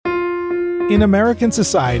In American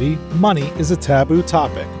society, money is a taboo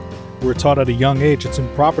topic. We're taught at a young age it's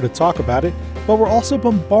improper to talk about it, but we're also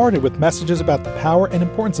bombarded with messages about the power and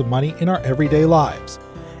importance of money in our everyday lives.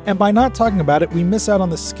 And by not talking about it, we miss out on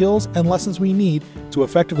the skills and lessons we need to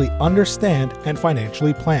effectively understand and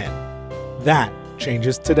financially plan. That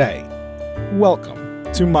changes today.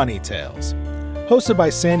 Welcome to Money Tales. Hosted by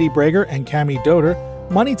Sandy Brager and Cami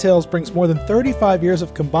Doder, Money Tales brings more than 35 years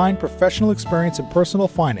of combined professional experience in personal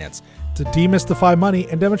finance to demystify money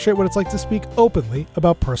and demonstrate what it's like to speak openly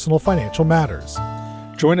about personal financial matters.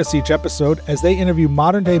 Join us each episode as they interview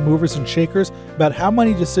modern-day movers and shakers about how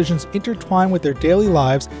money decisions intertwine with their daily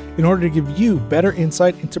lives in order to give you better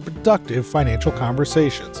insight into productive financial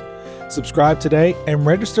conversations. Subscribe today and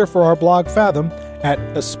register for our blog Fathom at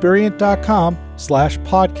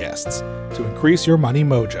aspiriant.com/podcasts to increase your money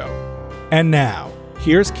mojo. And now,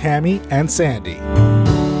 here's Cami and Sandy.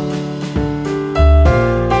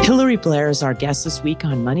 Hilary Blair is our guest this week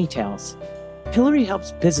on Money Tales. Hilary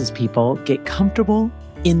helps business people get comfortable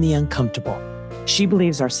in the uncomfortable. She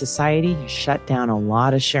believes our society has shut down a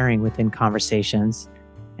lot of sharing within conversations,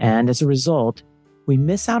 and as a result, we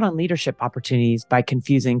miss out on leadership opportunities by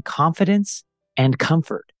confusing confidence and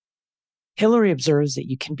comfort. Hilary observes that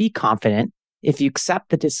you can be confident if you accept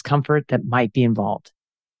the discomfort that might be involved.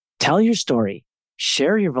 Tell your story,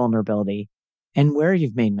 share your vulnerability, and where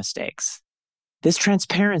you've made mistakes. This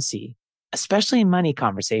transparency, especially in money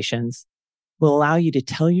conversations, will allow you to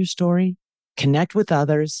tell your story, connect with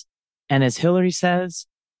others, and as Hilary says,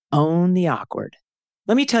 own the awkward.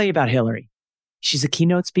 Let me tell you about Hilary. She's a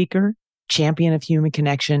keynote speaker, champion of human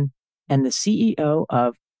connection, and the CEO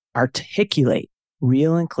of Articulate,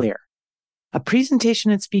 Real&Clear. A presentation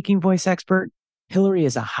and speaking voice expert, Hilary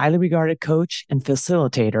is a highly regarded coach and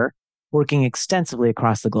facilitator working extensively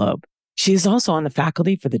across the globe. She is also on the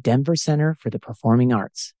faculty for the Denver Center for the Performing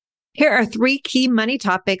Arts. Here are 3 key money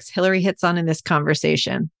topics Hilary hits on in this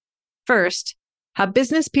conversation. First, how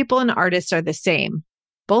business people and artists are the same.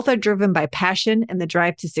 Both are driven by passion and the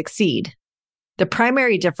drive to succeed. The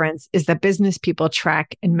primary difference is that business people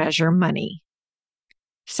track and measure money.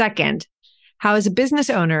 Second, how as a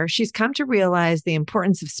business owner, she's come to realize the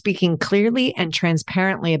importance of speaking clearly and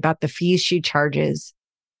transparently about the fees she charges.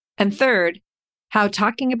 And third, how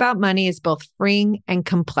talking about money is both freeing and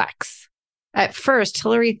complex. At first,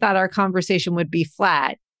 Hilary thought our conversation would be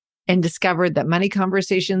flat and discovered that money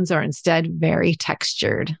conversations are instead very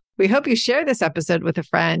textured. We hope you share this episode with a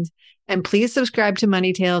friend, and please subscribe to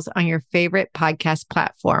Money Tales on your favorite podcast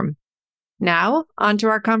platform. Now, on to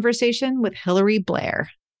our conversation with Hilary Blair.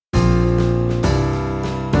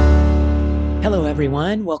 Hello,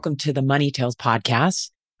 everyone. Welcome to the Money Tales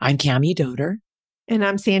podcast. I'm Cami Doder. And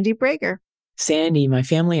I'm Sandy Brager. Sandy, my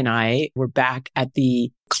family and I were back at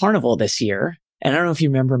the carnival this year. And I don't know if you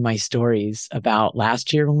remember my stories about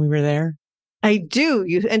last year when we were there. I do.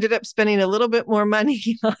 You ended up spending a little bit more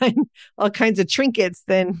money on all kinds of trinkets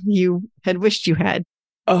than you had wished you had.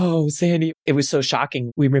 Oh, Sandy, it was so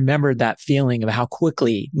shocking. We remembered that feeling of how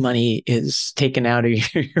quickly money is taken out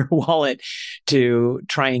of your wallet to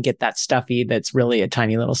try and get that stuffy that's really a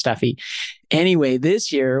tiny little stuffy. Anyway,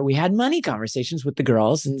 this year we had money conversations with the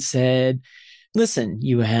girls and said, listen,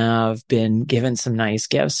 you have been given some nice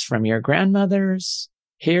gifts from your grandmothers.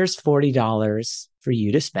 Here's $40 for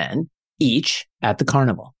you to spend each at the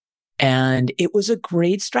carnival. And it was a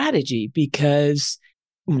great strategy because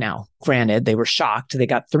now, granted, they were shocked. They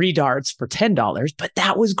got 3 darts for $10, but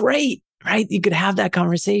that was great, right? You could have that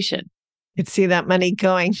conversation. You'd see that money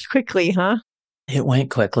going quickly, huh? It went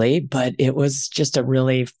quickly, but it was just a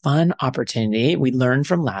really fun opportunity. We learned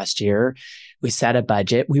from last year. We set a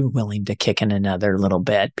budget. We were willing to kick in another little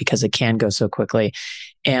bit because it can go so quickly.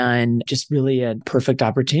 And just really a perfect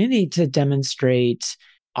opportunity to demonstrate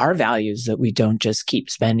our values that we don't just keep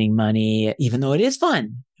spending money, even though it is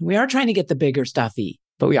fun. We are trying to get the bigger stuffy,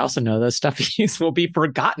 but we also know those stuffies will be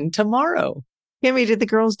forgotten tomorrow. Cami, did the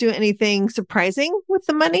girls do anything surprising with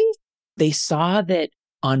the money? They saw that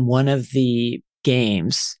on one of the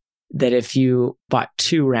games that if you bought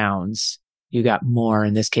 2 rounds, you got more.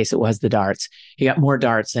 In this case, it was the darts. You got more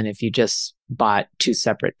darts than if you just bought 2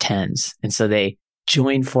 separate 10s. And so they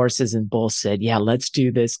joined forces and both said, yeah, let's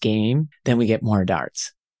do this game. Then we get more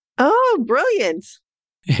darts. Oh, brilliant.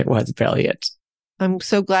 It was brilliant. I'm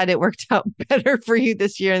so glad it worked out better for you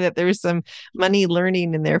this year and that there was some money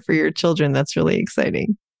learning in there for your children. That's really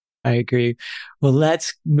exciting. I agree. Well,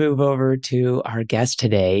 let's move over to our guest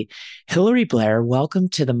today. Hilary Blair, welcome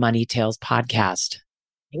to the Money Tales podcast.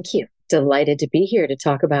 Thank you. Delighted to be here to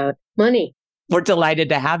talk about money. We're delighted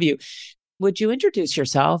to have you. Would you introduce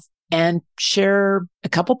yourself and share a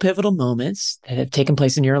couple pivotal moments that have taken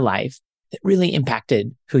place in your life that really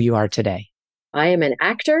impacted who you are today? I am an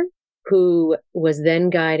actor who was then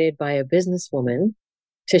guided by a businesswoman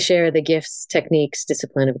to share the gifts, techniques,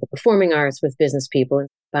 discipline of the performing arts with business people.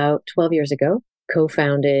 About 12 years ago,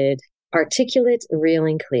 co-founded Articulate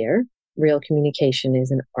Real&Clear. Real communication is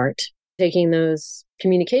an art. Taking those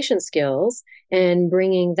communication skills and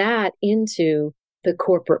bringing that into the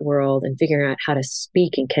corporate world and figuring out how to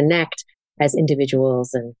speak and connect as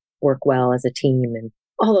individuals and work well as a team and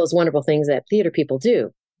all those wonderful things that theater people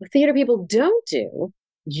do. What theater people don't do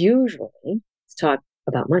usually is talk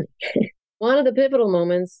about money. One of the pivotal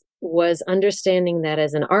moments was understanding that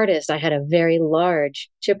as an artist, I had a very large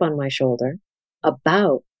chip on my shoulder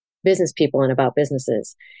about business people and about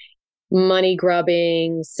businesses. Money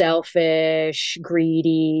grubbing, selfish,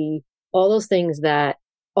 greedy, all those things that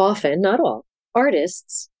often, not all,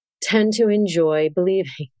 artists tend to enjoy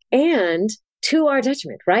believing, and to our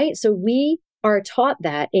detriment, right? So we are taught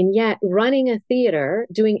that, and yet running a theater,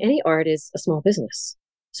 doing any art is a small business.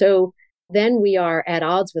 So then we are at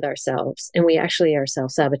odds with ourselves, and we actually are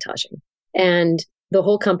self-sabotaging. And the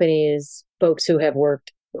whole company is folks who have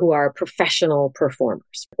worked, who are professional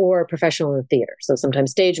performers or professional in the theater. So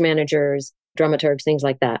sometimes stage managers, dramaturgs, things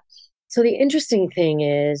like that. So the interesting thing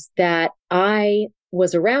is that I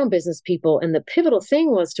was around business people, and the pivotal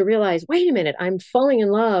thing was to realize, wait a minute, I'm falling in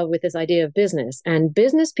love with this idea of business, and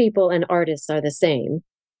business people and artists are the same.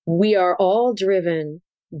 We are all driven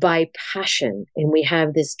by passion, and we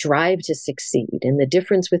have this drive to succeed. And the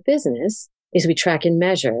difference with business is we track and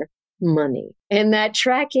measure money, and that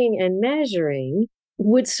tracking and measuring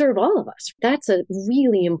would serve all of us. That's a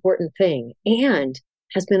really important thing, and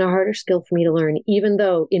has been a harder skill for me to learn, even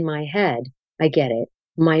though in my head, I get it.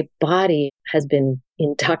 My body has been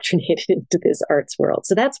indoctrinated into this arts world.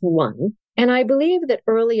 So that's one. And I believe that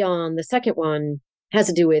early on, the second one has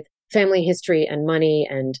to do with family history and money,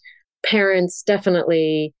 and parents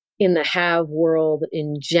definitely in the have world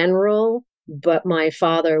in general. But my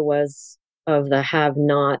father was of the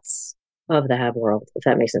have-nots of the have world, if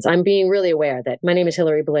that makes sense. I'm being really aware that my name is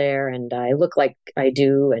Hilary Blair, and I look like I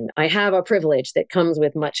do, and I have a privilege that comes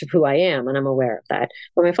with much of who I am, and I'm aware of that.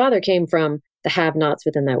 But my father came from the have-nots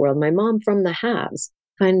within that world. My mom from the haves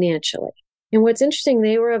financially. And what's interesting,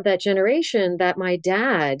 they were of that generation that my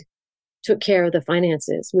dad took care of the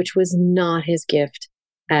finances, which was not his gift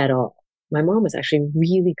at all. My mom was actually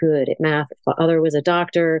really good at math. My father was a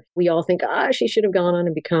doctor. We all think, she should have gone on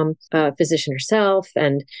and become a physician herself.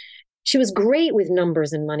 And she was great with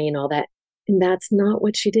numbers and money and all that. And that's not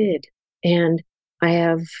what she did. And I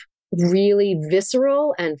have really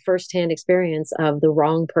visceral and firsthand experience of the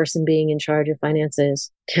wrong person being in charge of finances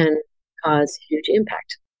can cause huge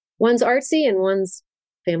impact. One's artsy and one's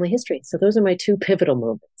family history. So those are my two pivotal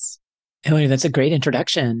moments. Hilary, that's a great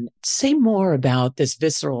introduction. Say more about this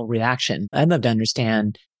visceral reaction. I'd love to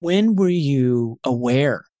understand, when were you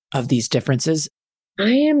aware of these differences?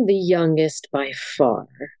 I am the youngest by far.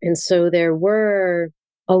 And so there were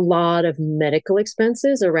a lot of medical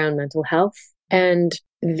expenses around mental health. And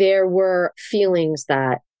there were feelings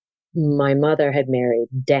that my mother had married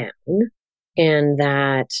down and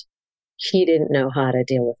that he didn't know how to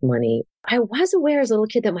deal with money. I was aware as a little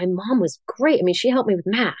kid that my mom was great. I mean, she helped me with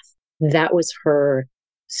math. That was her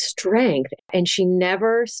strength, and she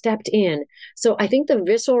never stepped in. So I think the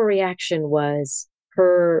visceral reaction was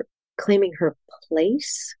her claiming her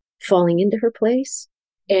place, falling into her place,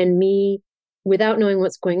 and me, without knowing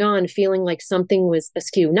what's going on, feeling like something was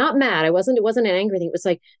askew. Not mad. It wasn't an angry thing. It was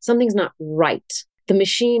like, something's not right. The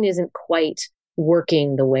machine isn't quite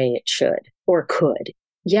working the way it should or could.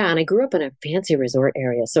 Yeah. And I grew up in a fancy resort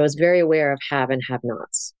area. So I was very aware of have and have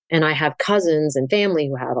nots. And I have cousins and family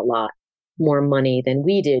who have a lot more money than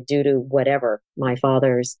we did due to whatever, my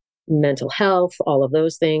father's mental health, all of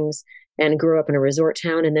those things, and grew up in a resort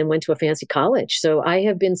town and then went to a fancy college. So I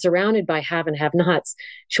have been surrounded by have and have nots,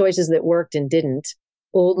 choices that worked and didn't,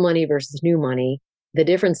 old money versus new money, the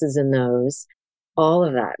differences in those, all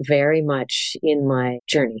of that very much in my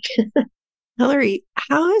journey. Hilary,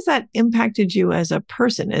 how has that impacted you as a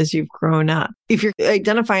person as you've grown up? If you're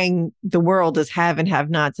identifying the world as have and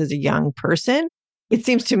have nots as a young person, it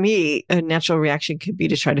seems to me a natural reaction could be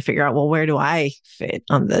to try to figure out, well, where do I fit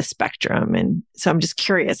on the spectrum? And so I'm just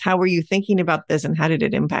curious, how were you thinking about this and how did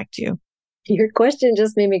it impact you? Your question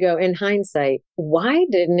just made me go, in hindsight, why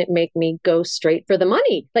didn't it make me go straight for the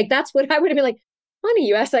money? Like, that's what I would have been like, money,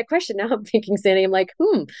 you asked that question. Now I'm thinking, Sandy, I'm like,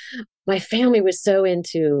 my family was so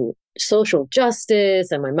into social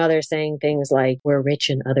justice and my mother saying things like, we're rich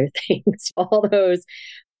in other things, all those.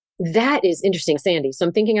 That is interesting, Sandy. So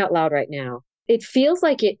I'm thinking out loud right now. It feels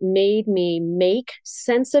like it made me make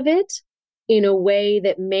sense of it in a way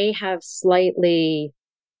that may have slightly,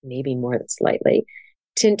 maybe more than slightly,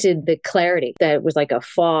 tinted the clarity that was like a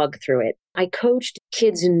fog through it. I coached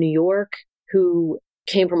kids in New York who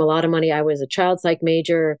came from a lot of money. I was a child psych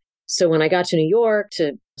major. So when I got to New York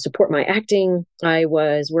to support my acting, I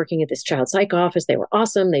was working at this child psych office. They were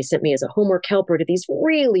awesome. They sent me as a homework helper to these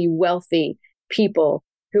really wealthy people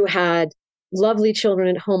who had lovely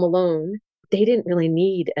children at home alone. They didn't really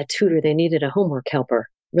need a tutor. They needed a homework helper.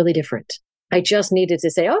 Really different. I just needed to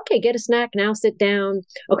say, okay, get a snack. Now sit down.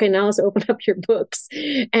 Okay, now let's open up your books.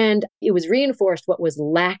 And it was reinforced what was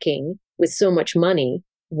lacking with so much money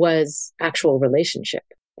was actual relationship.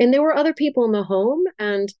 And there were other people in the home.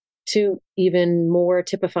 And to even more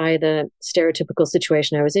typify the stereotypical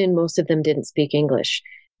situation I was in, most of them didn't speak English.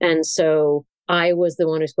 And so I was the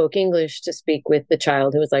one who spoke English to speak with the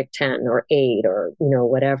child who was like 10 or 8 or,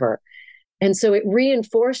 whatever. And so it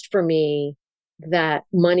reinforced for me that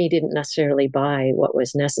money didn't necessarily buy what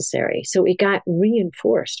was necessary. So it got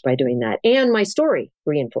reinforced by doing that. And my story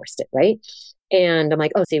reinforced it, right? And I'm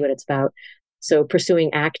like, oh, see what it's about. So pursuing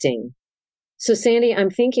acting. So Sandy, I'm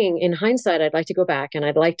thinking in hindsight, I'd like to go back and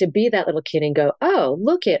I'd like to be that little kid and go, oh,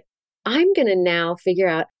 I'm going to now figure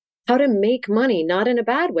out how to make money, not in a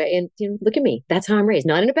bad way. And look at me. That's how I'm raised,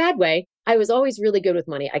 not in a bad way. I was always really good with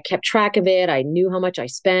money. I kept track of it. I knew how much I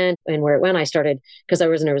spent and where it went. I started, because I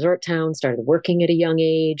was in a resort town, started working at a young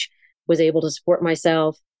age, was able to support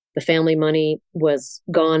myself. The family money was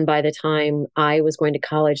gone by the time I was going to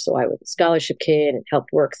college. So I was a scholarship kid and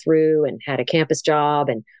helped work through and had a campus job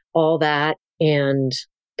and all that and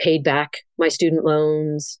paid back my student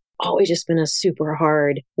loans. Always just been a super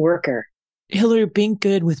hard worker. Hilary, being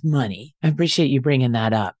good with money, I appreciate you bringing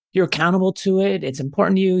that up. You're accountable to it. It's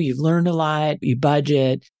important to you. You've learned a lot. You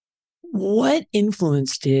budget. What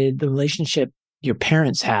influence did the relationship your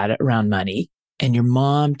parents had around money and your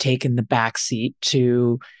mom taking the backseat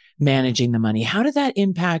to managing the money? How did that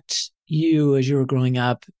impact you as you were growing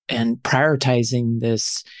up and prioritizing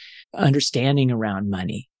this understanding around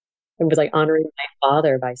money? It was like honoring my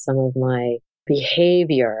father by some of my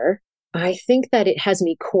behavior. I think that it has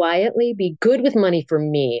me quietly be good with money for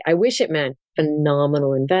me. I wish it meant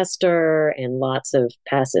phenomenal investor and lots of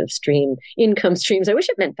passive income streams. I wish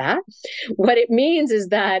it meant that. What it means is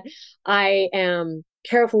that I am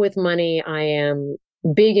careful with money. I am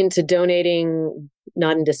big into donating,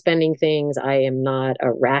 not into spending things. I am not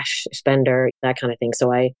a rash spender, that kind of thing.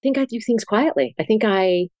 So I think I do things quietly. I think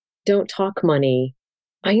I don't talk money.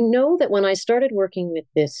 I know that when I started working with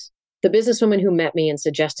the businesswoman who met me and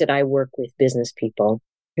suggested I work with business people,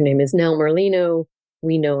 her name is Nell Merlino.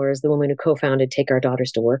 We know her as the woman who co-founded Take Our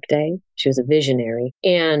Daughters to Work Day. She was a visionary.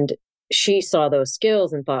 And she saw those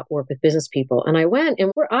skills and thought, work with business people. And I went,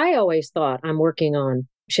 and I always thought I'm working on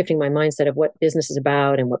shifting my mindset of what business is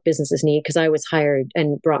about and what businesses need, because I was hired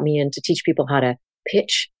and brought me in to teach people how to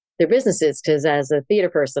pitch their businesses. Because as a theater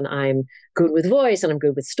person, I'm good with voice and I'm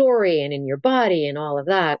good with story and in your body and all of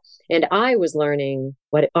that. And I was learning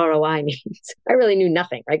what ROI means. I really knew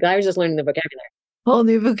nothing, right? I was just learning the vocabulary. Whole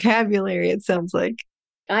new vocabulary, it sounds like.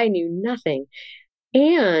 I knew nothing.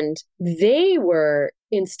 And they were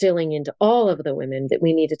instilling into all of the women that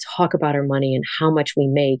we need to talk about our money and how much we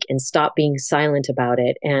make and stop being silent about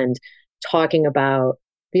it and talking about,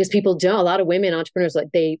 because people don't, a lot of women entrepreneurs,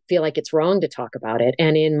 like they feel like it's wrong to talk about it.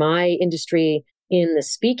 And in my industry, in the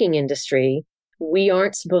speaking industry, we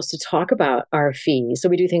aren't supposed to talk about our fees. So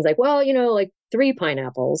we do things like, well, like 3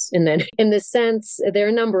 pineapples. And then in the sense, there are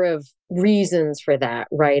a number of reasons for that,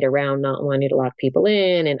 right? Around not wanting to lock people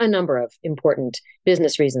in and a number of important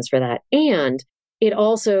business reasons for that. And it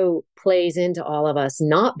also plays into all of us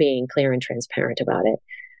not being clear and transparent about it.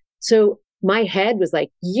 So my head was like,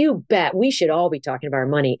 you bet we should all be talking about our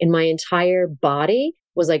money. And my entire body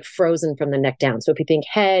was like frozen from the neck down. So if you think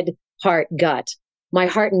head, heart, gut, my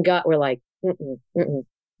heart and gut were like,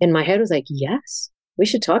 and my head was like, yes, we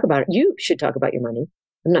should talk about it. You should talk about your money.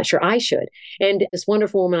 I'm not sure I should. And this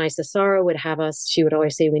wonderful woman, Isa Sara, would have us, she would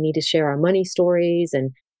always say, we need to share our money stories.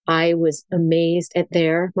 And I was amazed at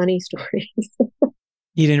their money stories.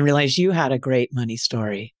 You didn't realize you had a great money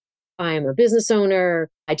story. I am a business owner.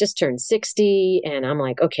 I just turned 60 and I'm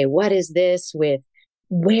like, okay, what is this with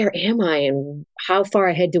where am I and how far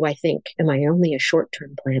ahead do I think? Am I only a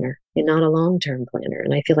short-term planner and not a long-term planner?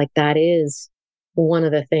 And I feel like that is one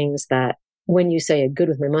of the things that when you say good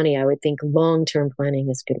with my money, I would think long-term planning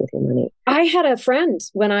is good with your money. I had a friend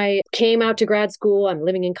when I came out to grad school. I'm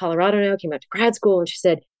living in Colorado now, came out to grad school, and she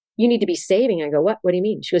said, you need to be saving. I go, what? What do you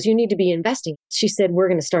mean? She goes, you need to be investing. She said, we're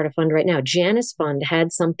going to start a fund right now. Janice Fund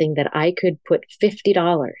had something that I could put $50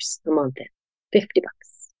 a month in. $50.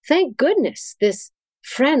 Thank goodness this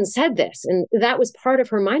friend said this. And that was part of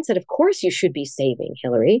her mindset. Of course, you should be saving,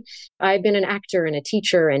 Hilary. I've been an actor and a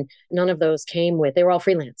teacher, and none of those came with, they were all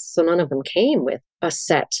freelance. So none of them came with a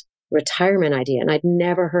set retirement idea. And I'd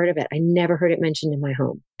never heard of it. I never heard it mentioned in my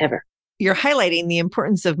home, ever. You're highlighting the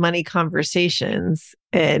importance of money conversations.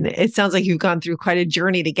 And it sounds like you've gone through quite a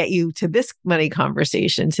journey to get you to this money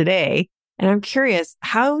conversation today. And I'm curious,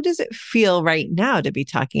 how does it feel right now to be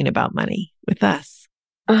talking about money with us?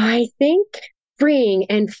 I think freeing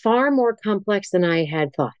and far more complex than I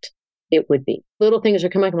had thought it would be. Little things are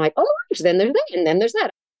coming up. I'm like, oh, then there's that, and then there's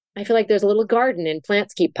that. I feel like there's a little garden and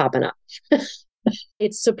plants keep popping up.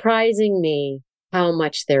 It's surprising me how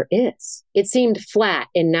much there is. It seemed flat,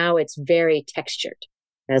 and now it's very textured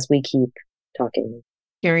as we keep talking.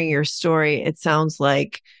 Hearing your story, it sounds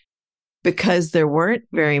like because there weren't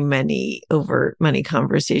very many overt money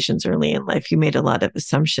conversations early in life, you made a lot of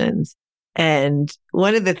assumptions. And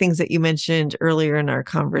one of the things that you mentioned earlier in our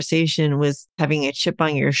conversation was having a chip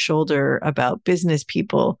on your shoulder about business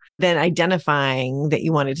people, then identifying that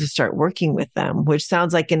you wanted to start working with them, which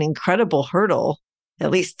sounds like an incredible hurdle,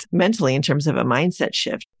 at least mentally in terms of a mindset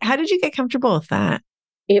shift. How did you get comfortable with that?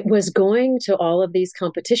 It was going to all of these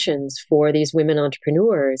competitions for these women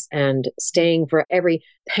entrepreneurs and staying for every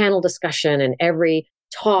panel discussion and every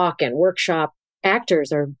talk and workshop.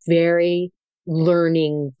 Actors are very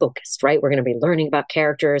learning focused, right? We're going to be learning about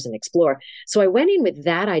characters and explore. So I went in with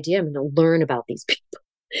that idea. I'm going to learn about these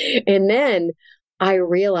people. And then I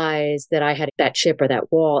realized that I had that chip or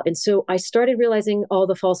that wall. And so I started realizing all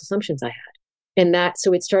the false assumptions I had. And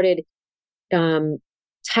so it started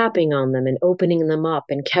tapping on them and opening them up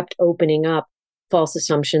and kept opening up false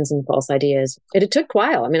assumptions and false ideas. And it took a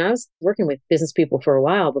while. I mean, I was working with business people for a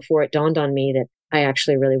while before it dawned on me that I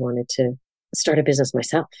actually really wanted to start a business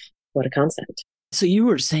myself. What a concept. So you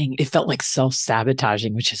were saying it felt like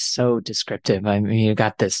self-sabotaging, which is so descriptive. I mean, you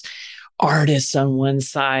got this artist on one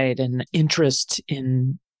side and interest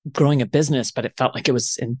in growing a business, but it felt like it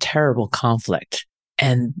was in terrible conflict.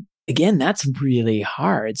 And again, that's really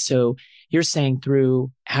hard. So you're saying through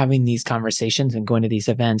having these conversations and going to these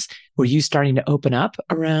events, were you starting to open up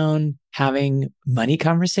around having money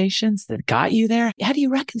conversations that got you there? How do you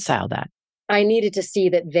reconcile that? I needed to see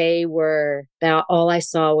that all I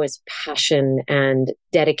saw was passion and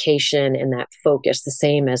dedication and that focus, the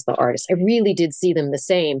same as the artists. I really did see them the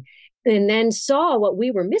same, and then saw what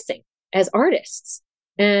we were missing as artists.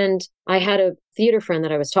 And I had a theater friend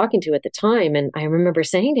that I was talking to at the time. And I remember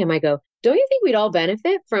saying to him, I go, don't you think we'd all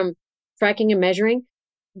benefit from tracking and measuring?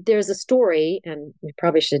 There's a story, and we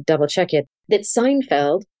probably should double check it, that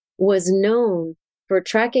Seinfeld was known for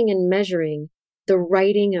tracking and measuring the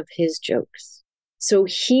writing of his jokes. So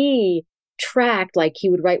he tracked, like he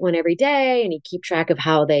would write one every day and he'd keep track of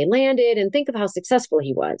how they landed and think of how successful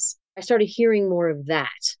he was. I started hearing more of that,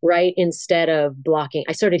 right? Instead of blocking,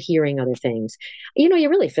 I started hearing other things. You know, you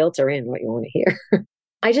really filter in what you want to hear.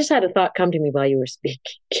 I just had a thought come to me while you were speaking,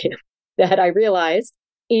 Kim, that I realized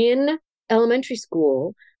in elementary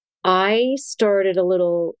school, I started a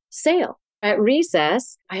little sale. At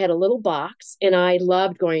recess, I had a little box and I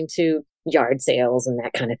loved going to yard sales and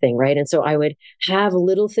that kind of thing, right? And so I would have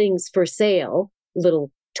little things for sale,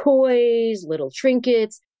 little toys, little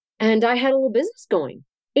trinkets, and I had a little business going.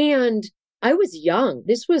 And I was young.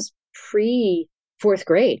 This was pre-4th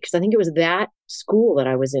grade, because I think it was that school that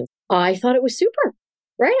I was in. I thought it was super,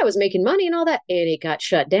 right? I was making money and all that, and it got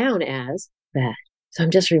shut down as bad. So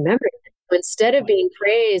I'm just remembering, instead of being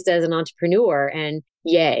praised as an entrepreneur and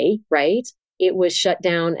yay, right? It was shut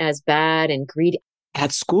down as bad and greedy.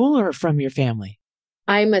 At school or from your family?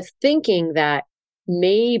 I'm thinking that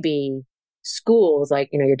maybe schools, like,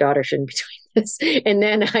 your daughter shouldn't be doing this. And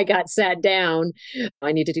then I got sat down.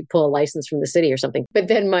 I needed to pull a license from the city or something. But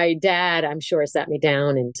then my dad, I'm sure, sat me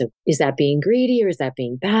down and said, is that being greedy or is that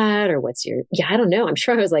being bad? Or I don't know. I'm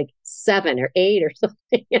sure I was like 7 or 8 or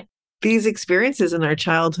something. These experiences in our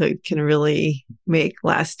childhood can really make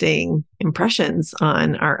lasting impressions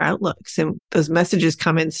on our outlooks. And those messages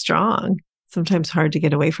come in strong. Sometimes hard to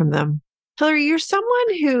get away from them. Hilary, you're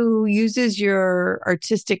someone who uses your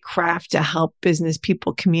artistic craft to help business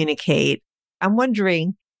people communicate. I'm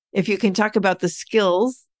wondering if you can talk about the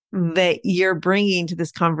skills that you're bringing to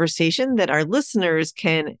this conversation that our listeners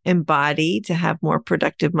can embody to have more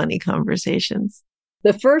productive money conversations.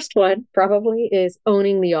 The first one probably is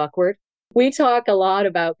owning the awkward. We talk a lot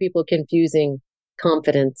about people confusing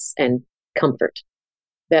confidence and comfort.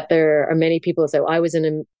 That there are many people who say, I was in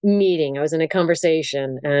a meeting, I was in a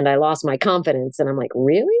conversation, and I lost my confidence. And I'm like,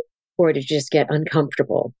 really? Or did you just get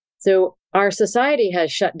uncomfortable? So our society has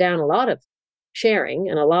shut down a lot of sharing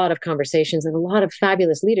and a lot of conversations and a lot of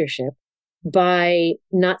fabulous leadership by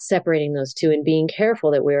not separating those two and being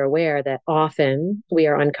careful that we're aware that often we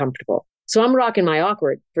are uncomfortable. So I'm rocking my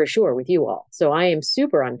awkward for sure with you all. So I am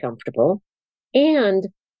super uncomfortable. And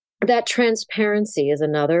that transparency is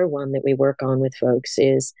another one that we work on with folks,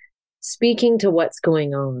 is speaking to what's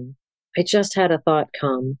going on. I just had a thought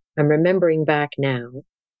come. I'm remembering back now,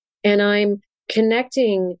 and I'm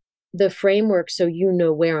connecting the framework so you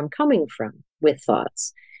know where I'm coming from with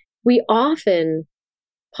thoughts. We often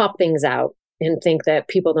pop things out and think that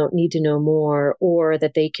people don't need to know more, or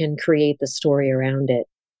that they can create the story around it.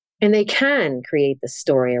 And they can create the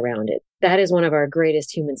story around it. That is one of our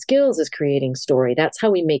greatest human skills, is creating story. That's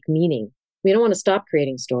how we make meaning. We don't want to stop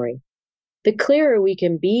creating story. The clearer we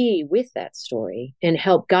can be with that story and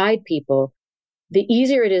help guide people, the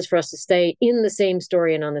easier it is for us to stay in the same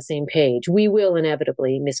story and on the same page. We will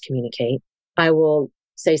inevitably miscommunicate. I will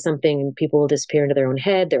say something and people will disappear into their own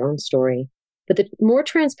head, their own story. But the more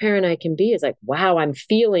transparent I can be is like, wow, I'm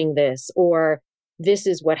feeling this, or this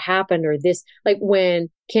is what happened, or this, like when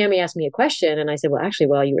Cammie asked me a question and I said, well, actually,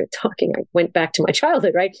 while you were talking, I went back to my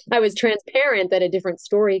childhood, right? I was transparent that a different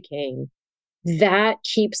story came. That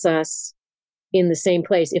keeps us in the same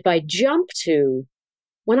place. If I jump to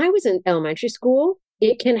when I was in elementary school,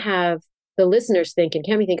 it can have the listeners think, and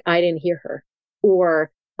Cammie think, I didn't hear her,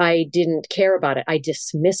 or I didn't care about it. I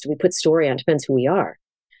dismissed, we put story on, depends who we are.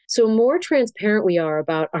 So more transparent we are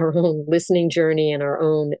about our own listening journey and our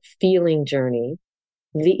own feeling journey,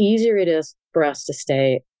 the easier it is for us to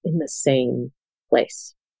stay in the same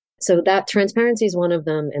place. So that transparency is one of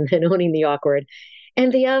them, and then owning the awkward.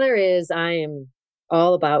 And the other is I am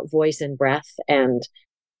all about voice and breath, and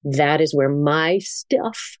that is where my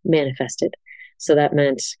stuff manifested. So that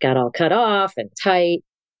meant got all cut off and tight.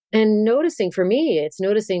 And noticing, for me, it's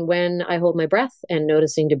noticing when I hold my breath and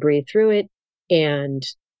noticing to breathe through it. And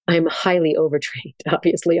I'm highly overtrained,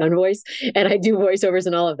 obviously, on voice, and I do voiceovers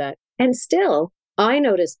and all of that. And still, I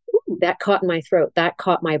notice, ooh, that caught in my throat, that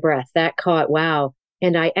caught my breath, that caught, wow.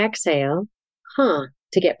 And I exhale,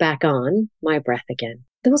 to get back on my breath again.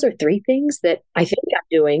 Those are three things that I think I'm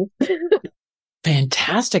doing.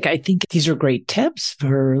 Fantastic. I think these are great tips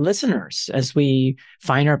for listeners as we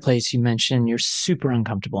find our place. You mentioned you're super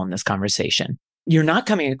uncomfortable in this conversation. You're not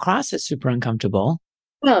coming across as super uncomfortable.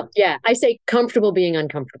 Well, yeah, I say comfortable being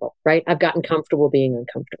uncomfortable, right? I've gotten comfortable being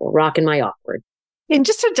uncomfortable, rocking my awkward. And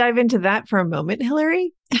just to dive into that for a moment,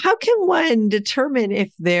 Hilary, how can one determine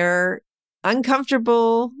if they're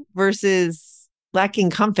uncomfortable versus lacking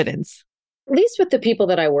confidence? At least with the people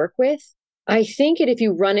that I work with, I think if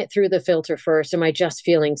you run it through the filter first, am I just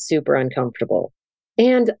feeling super uncomfortable?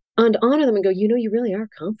 And honor them and go, you really are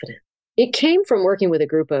confident. It came from working with a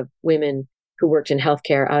group of women who worked in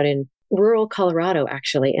healthcare out in rural Colorado,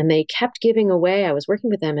 actually. And they kept giving away. I was working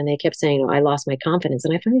with them and they kept saying, I lost my confidence.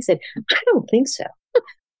 And I finally said, I don't think so.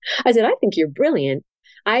 I said, I think you're brilliant.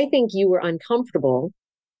 I think you were uncomfortable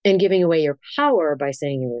and giving away your power by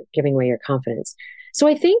saying you were giving away your confidence. So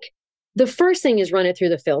I think the first thing is run it through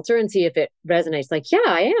the filter and see if it resonates. Like, yeah,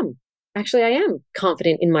 I am. Actually, I am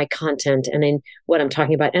confident in my content and in what I'm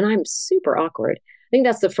talking about. And I'm super awkward. I think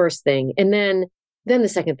that's the first thing. And then the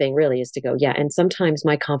second thing really is to go, yeah, and sometimes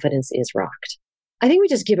my confidence is rocked. I think we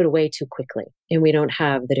just give it away too quickly and we don't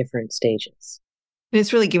have the different stages. And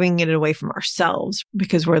it's really giving it away from ourselves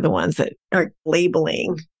because we're the ones that are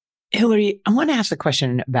labeling. Hilary, I want to ask a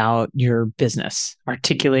question about your business,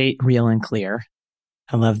 Articulate, Real and Clear.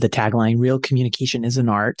 I love the tagline, real communication is an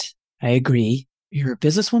art. I agree. You're a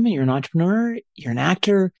businesswoman, you're an entrepreneur, you're an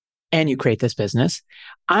actor, and you create this business.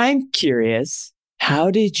 I'm curious, how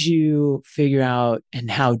did you figure out, and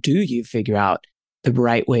how do you figure out the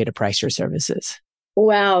right way to price your services?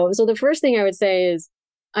 Wow. So the first thing I would say is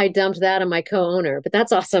I dumped that on my co-owner, but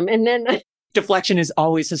that's awesome. And then deflection is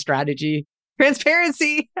always a strategy.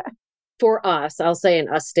 Transparency. For us, I'll say an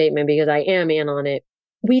us statement because I am in on it.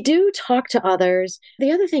 We do talk to others.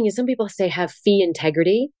 The other thing is some people say have fee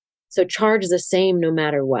integrity. So charge the same no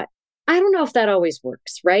matter what. I don't know if that always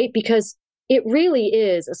works, right? Because it really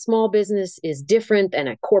is, a small business is different than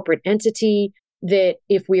a corporate entity, that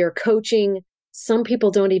if we are coaching, some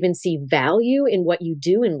people don't even see value in what you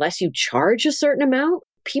do unless you charge a certain amount.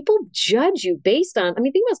 People judge you based on,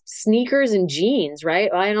 think about sneakers and jeans,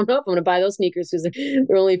 right? I don't know if I'm going to buy those sneakers because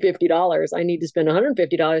they're only $50. I need to spend $150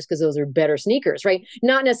 because those are better sneakers, right?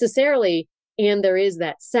 Not necessarily. And there is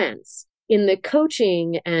that sense in the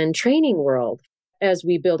coaching and training world, as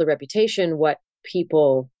we build a reputation, what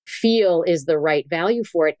people feel is the right value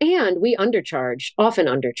for it. And we often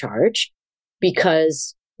undercharge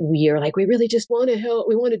because we are like, we really just want to help.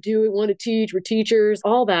 We want to do it, want to teach. We're teachers,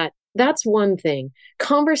 all that. That's one thing.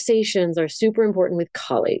 Conversations are super important with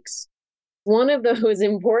colleagues. One of those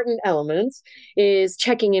important elements is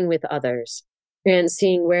checking in with others and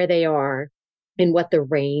seeing where they are and what the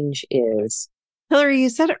range is. Hilary, you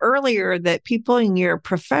said earlier that people in your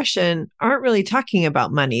profession aren't really talking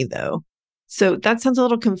about money, though. So that sounds a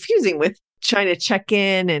little confusing with trying to check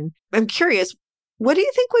in. And I'm curious, what do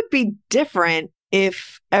you think would be different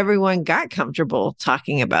if everyone got comfortable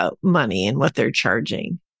talking about money and what they're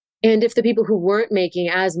charging? And if the people who weren't making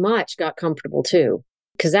as much got comfortable too?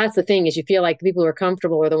 Because that's the thing, is you feel like the people who are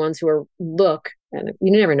comfortable are the ones who and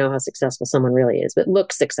you never know how successful someone really is, but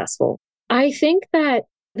look successful. I think that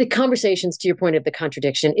the conversations, to your point of the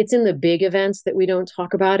contradiction, it's in the big events that we don't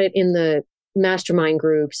talk about it. In the mastermind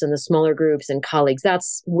groups and the smaller groups and colleagues,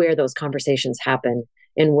 that's where those conversations happen.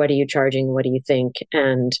 And what are you charging? What do you think?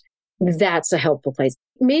 And that's a helpful place.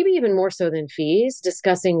 Maybe even more so than fees,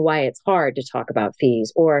 discussing why it's hard to talk about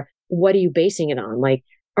fees, or what are you basing it on? Like,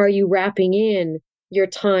 are you wrapping in your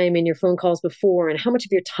time and your phone calls before, and how much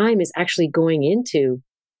of your time is actually going into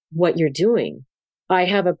what you're doing? I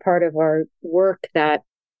have a part of our work that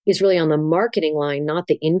is really on the marketing line, not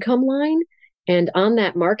the income line. And on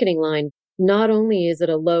that marketing line, not only is it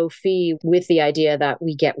a low fee with the idea that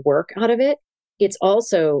we get work out of it, it's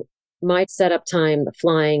also my setup time, the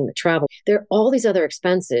flying, the travel. There are all these other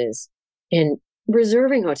expenses, and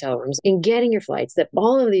reserving hotel rooms and getting your flights, that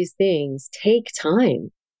all of these things take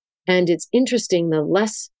time. And it's interesting, the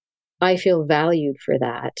less I feel valued for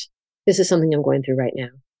that. This is something I'm going through right now.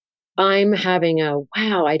 I'm having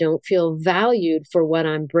I don't feel valued for what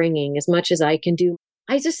I'm bringing as much as I can do.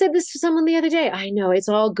 I just said this to someone the other day. I know, it's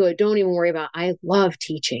all good. Don't even worry about it. I love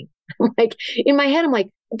teaching. Like, in my head, I'm like,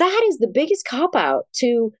 that is the biggest cop out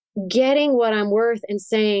to getting what I'm worth and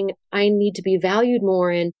saying I need to be valued more.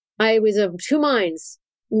 And I was of two minds,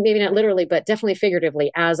 maybe not literally, but definitely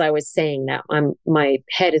figuratively, as I was saying that. My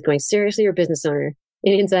head is going, seriously, you're a business owner.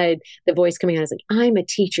 And inside, the voice coming out is like, I'm a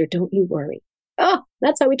teacher. Don't you worry. Oh,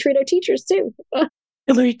 that's how we treat our teachers too.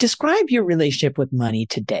 Hilary, describe your relationship with money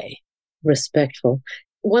today. Respectful.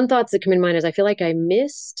 One thought that come in mind is I feel like I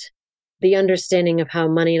missed the understanding of how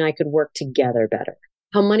money and I could work together better,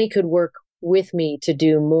 how money could work with me to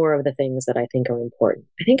do more of the things that I think are important.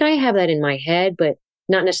 I think I have that in my head, but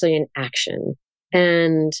not necessarily in action.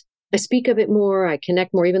 And I speak of it more, I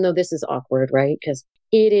connect more, even though this is awkward, right? Because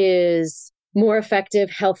it is more effective,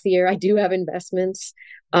 healthier. I do have investments.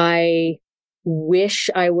 I wish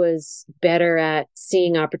I was better at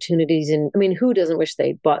seeing opportunities. Who doesn't wish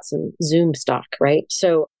they bought some Zoom stock, right?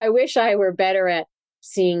 So I wish I were better at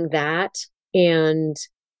seeing that. And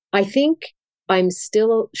I think I'm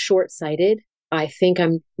still short-sighted. I think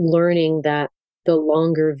I'm learning that the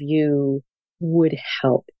longer view would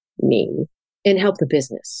help me and help the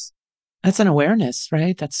business. That's an awareness,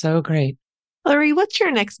 right? That's so great. Hilary, what's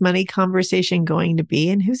your next money conversation going to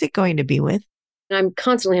be, and who's it going to be with? I'm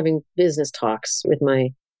constantly having business talks with my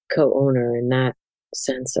co-owner in that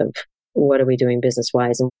sense of what are we doing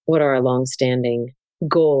business-wise and what are our long-standing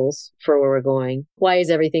goals for where we're going. Why is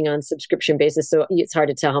everything on subscription basis? So it's hard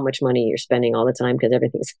to tell how much money you're spending all the time because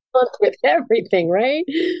everything's on with everything, right?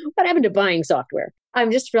 What happened to buying software?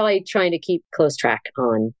 I'm just really trying to keep close track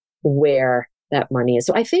on where that money is.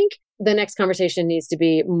 So I think the next conversation needs to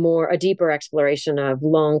be a deeper exploration of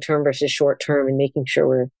long-term versus short-term, and making sure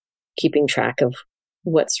we're keeping track of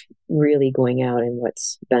what's really going out and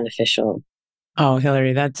what's beneficial. Oh,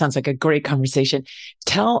 Hilary, that sounds like a great conversation.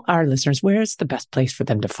 Tell our listeners, where's the best place for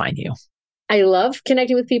them to find you? I love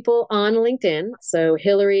connecting with people on LinkedIn. So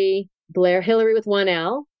Hilary Blair, Hilary with one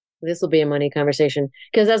L. This will be a money conversation.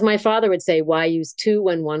 Because as my father would say, why use two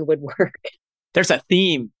when one would work? There's a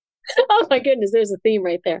theme. Oh my goodness, there's a theme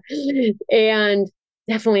right there. And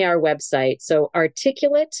definitely our website. So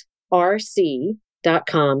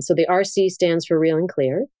articulaterc.com. So the RC stands for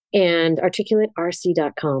Real&Clear, and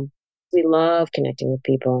articulaterc.com. We love connecting with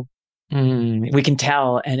people. We can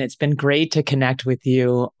tell. And it's been great to connect with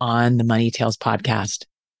you on the Money Tales podcast.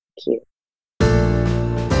 Thank you.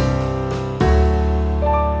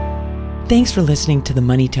 Thanks for listening to the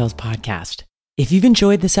Money Tales podcast. If you've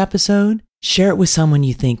enjoyed this episode, share it with someone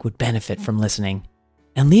you think would benefit from listening.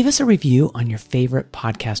 And leave us a review on your favorite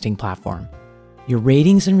podcasting platform. Your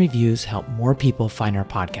ratings and reviews help more people find our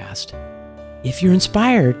podcast. If you're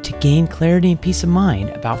inspired to gain clarity and peace of mind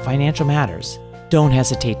about financial matters, don't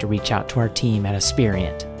hesitate to reach out to our team at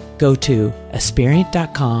Experiant. Go to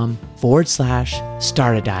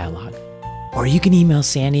Experiant.com/start a dialogue. Or you can email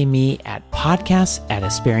Sandy and me at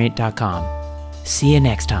podcasts@Experiant.com. See you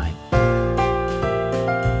next time.